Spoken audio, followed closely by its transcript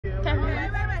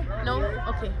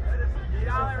Okay.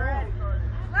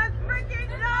 Let's freaking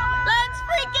go! Let's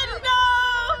freaking go!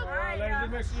 Alright, ladies,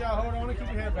 just make sure y'all hold on and keep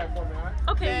your head back for me, alright?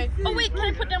 Okay. Oh wait, can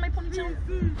I put down my ponytail?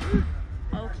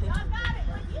 Okay. On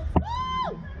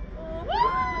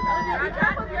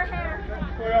top of your hair.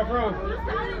 Where y'all from?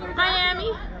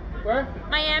 Miami. Where?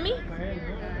 Miami. Miami.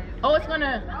 Oh, it's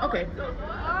gonna. Okay.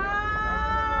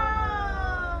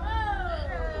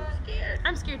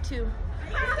 I'm scared too.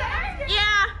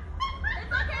 Yeah.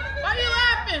 Why are you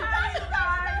laughing?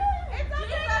 It's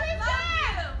okay.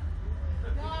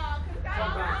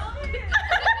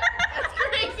 That's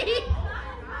crazy.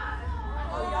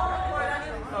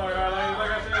 Alright, ladies,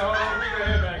 like I said, hold on, keep your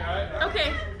head back, alright? Okay.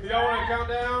 Do y'all want to count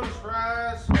down,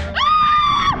 surprise?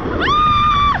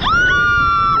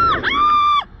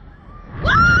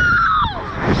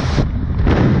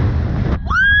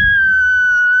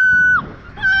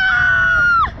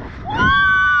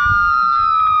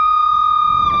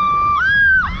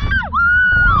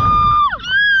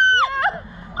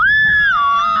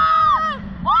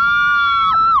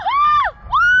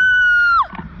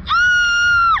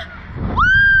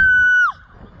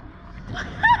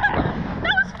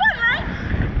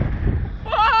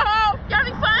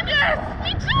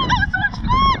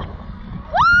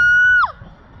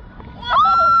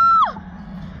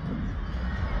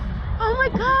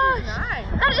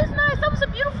 That is nice. That was a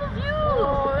beautiful view.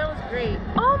 Oh, that was great.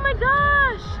 Oh my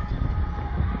gosh.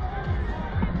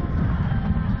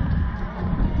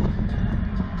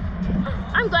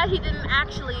 I'm glad he didn't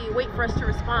actually wait for us to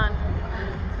respond.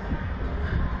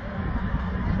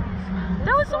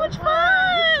 That was so much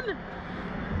fun.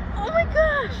 Oh my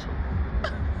gosh.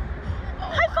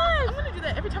 High five. I'm gonna do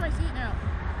that every time I see it now.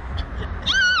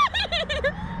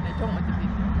 I don't want the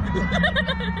video.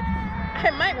 I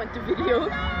might want the video.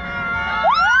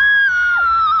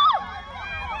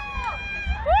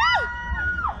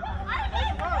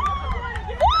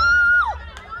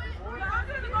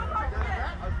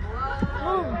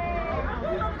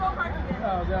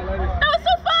 That was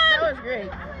so fun! That was great.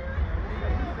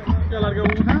 Y'all like to go one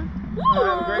more time? Woo! I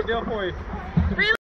have a great deal for you. Really?